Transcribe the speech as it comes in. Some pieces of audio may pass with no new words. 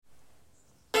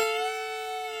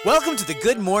Welcome to the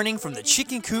Good Morning from the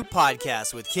Chicken Coop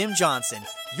podcast with Kim Johnson,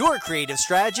 your creative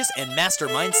strategist and master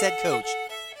mindset coach.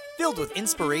 Filled with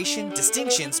inspiration,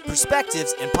 distinctions,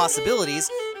 perspectives, and possibilities,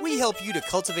 we help you to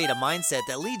cultivate a mindset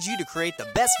that leads you to create the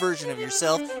best version of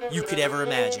yourself you could ever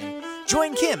imagine.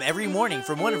 Join Kim every morning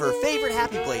from one of her favorite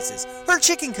happy places, her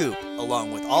chicken coop,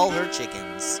 along with all her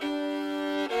chickens.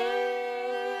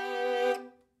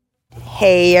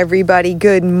 Hey everybody,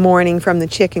 good morning from the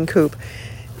chicken coop.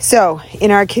 So,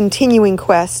 in our continuing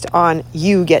quest on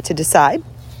You Get to Decide,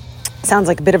 sounds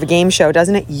like a bit of a game show,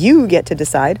 doesn't it? You get to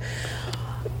decide.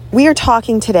 We are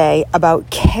talking today about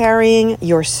carrying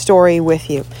your story with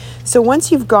you. So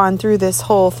once you've gone through this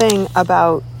whole thing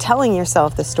about telling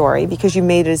yourself the story because you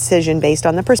made a decision based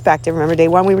on the perspective. Remember, day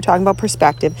one we were talking about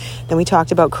perspective. Then we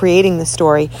talked about creating the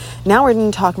story. Now we're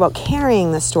going to talk about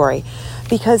carrying the story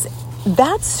because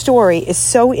that story is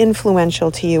so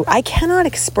influential to you. I cannot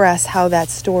express how that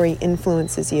story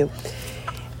influences you.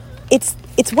 It's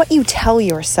what you tell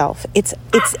yourself. It's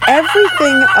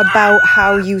everything about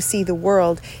how you see the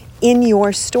world in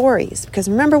your stories. Because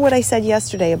remember what I said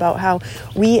yesterday about how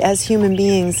we as human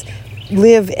beings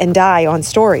live and die on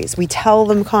stories. We tell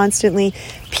them constantly.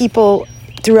 People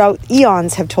throughout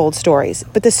eons have told stories.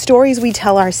 But the stories we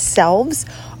tell ourselves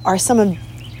are some of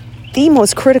the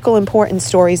most critical, important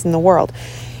stories in the world.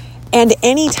 And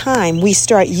anytime we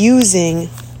start using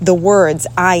the words,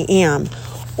 I am,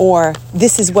 or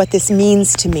this is what this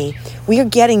means to me, we are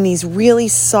getting these really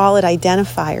solid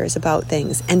identifiers about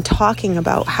things and talking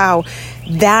about how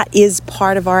that is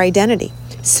part of our identity.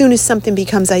 As soon as something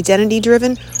becomes identity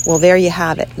driven, well, there you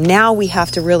have it. Now we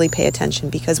have to really pay attention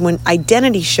because when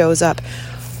identity shows up,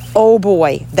 oh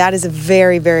boy, that is a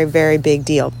very, very, very big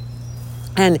deal.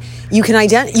 And you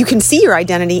can see your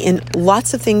identity in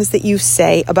lots of things that you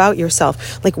say about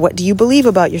yourself. Like, what do you believe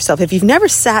about yourself? If you've never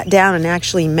sat down and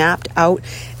actually mapped out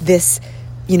this,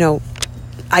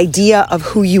 idea of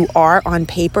who you are on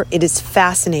paper, it is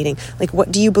fascinating. Like,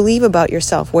 what do you believe about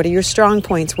yourself? What are your strong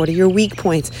points? What are your weak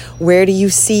points? Where do you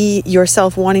see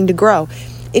yourself wanting to grow?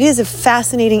 It is a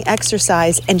fascinating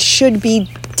exercise and should be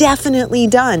definitely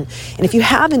done. And if you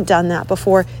haven't done that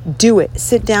before, do it.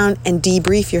 Sit down and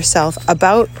debrief yourself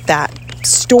about that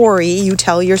story you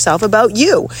tell yourself about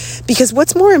you. Because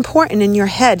what's more important in your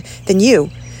head than you?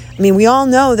 I mean, we all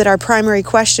know that our primary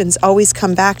questions always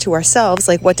come back to ourselves,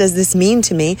 like, what does this mean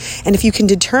to me? And if you can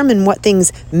determine what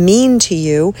things mean to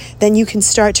you, then you can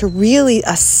start to really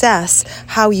assess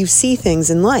how you see things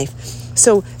in life.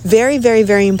 So very, very,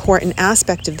 very important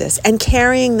aspect of this, and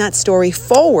carrying that story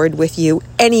forward with you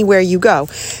anywhere you go.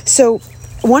 So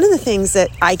one of the things that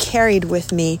I carried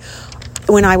with me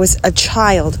when I was a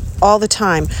child all the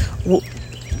time,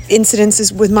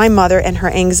 incidences with my mother and her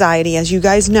anxiety. As you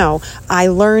guys know, I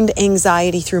learned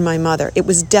anxiety through my mother. It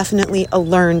was definitely a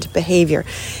learned behavior.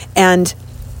 And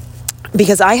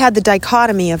because I had the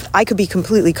dichotomy of I could be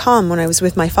completely calm when I was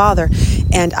with my father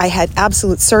and I had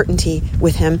absolute certainty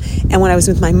with him. And when I was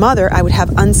with my mother, I would have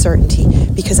uncertainty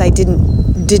because I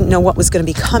didn't know what was going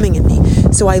to be coming at me.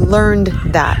 So I learned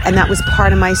that, and that was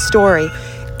part of my story.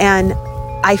 And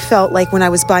I felt like when I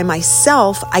was by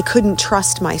myself, I couldn't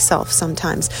trust myself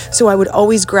sometimes. So I would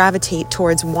always gravitate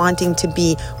towards wanting to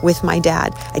be with my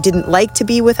dad. I didn't like to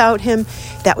be without him.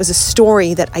 That was a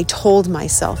story that I told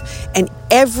myself. And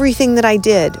everything that I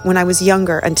did when I was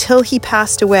younger, until he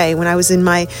passed away when I was in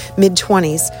my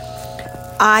mid-20s,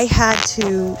 I had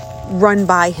to run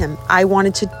by him. I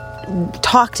wanted to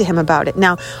talk to him about it.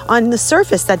 Now, on the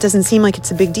surface, that doesn't seem like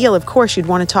it's a big deal. Of course, you'd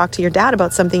want to talk to your dad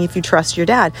about something if you trust your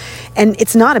dad. And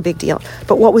it's not a big deal.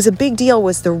 But what was a big deal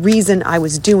was the reason I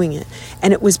was doing it.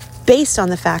 And it was based on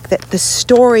the fact that the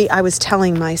story I was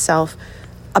telling myself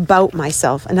about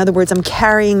myself, in other words, I'm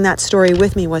carrying that story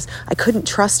with me, was I couldn't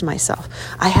trust myself.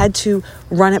 I had to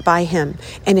run it by him.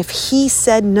 And if he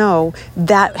said no,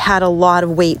 that had a lot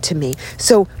of weight to me.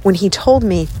 So when he told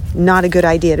me, not a good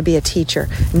idea to be a teacher,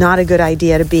 not a good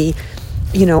idea to be,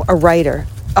 a writer,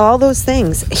 all those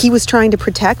things, he was trying to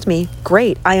protect me.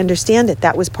 Great. I understand it.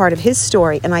 That was part of his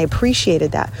story, and I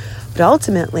appreciated that. But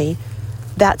ultimately,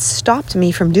 that stopped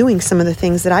me from doing some of the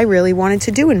things that I really wanted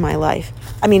to do in my life.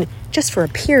 I mean, just for a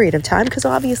period of time, because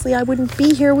obviously I wouldn't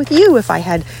be here with you if I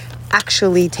had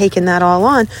actually taken that all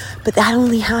on. But that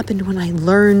only happened when I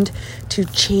learned to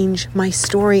change my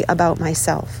story about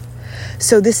myself.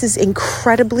 So this is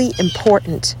incredibly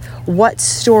important. What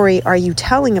story are you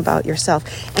telling about yourself?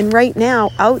 And right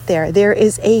now out there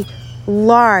is a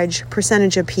large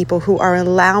percentage of people who are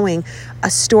allowing a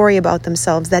story about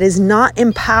themselves that is not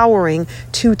empowering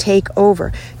to take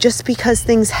over. Just because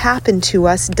things happen to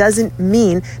us doesn't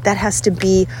mean that has to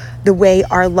be the way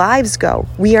our lives go.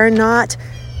 We are not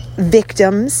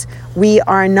victims. We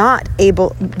are not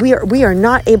able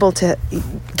to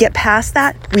get past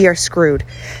that. We are screwed.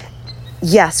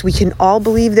 Yes, we can all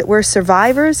believe that we're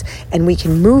survivors, and we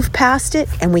can move past it,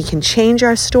 and we can change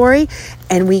our story,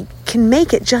 and we can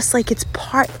make it just like it's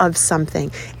part of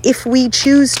something if we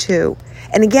choose to.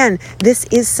 And again, this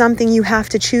is something you have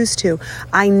to choose to.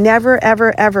 I never,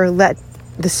 ever, ever let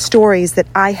the stories that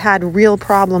I had real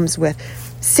problems with.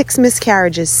 6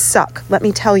 miscarriages suck. Let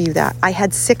me tell you that. I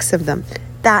had 6 of them.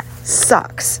 That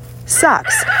sucks.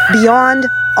 Sucks beyond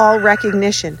all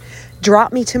recognition.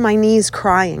 Dropped me to my knees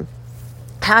crying.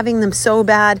 Having them so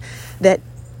bad that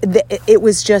it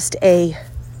was just I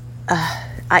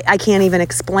can't even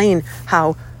explain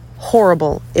how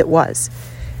horrible it was.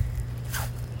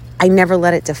 I never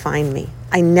let it define me.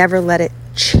 I never let it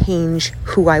change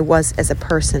who I was as a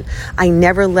person. I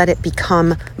never let it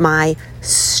become my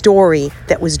story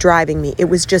that was driving me. It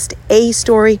was just a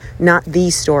story, not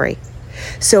the story.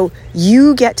 So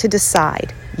you get to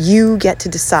decide. You get to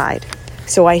decide.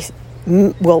 So I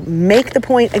will make the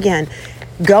point again.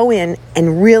 Go in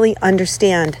and really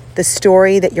understand the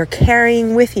story that you're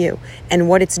carrying with you and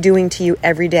what it's doing to you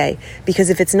every day. Because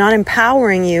if it's not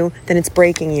empowering you, then it's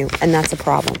breaking you, and that's a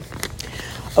problem.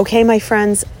 Okay, my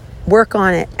friends, work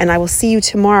on it, and I will see you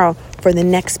tomorrow for the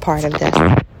next part of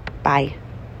this. Bye.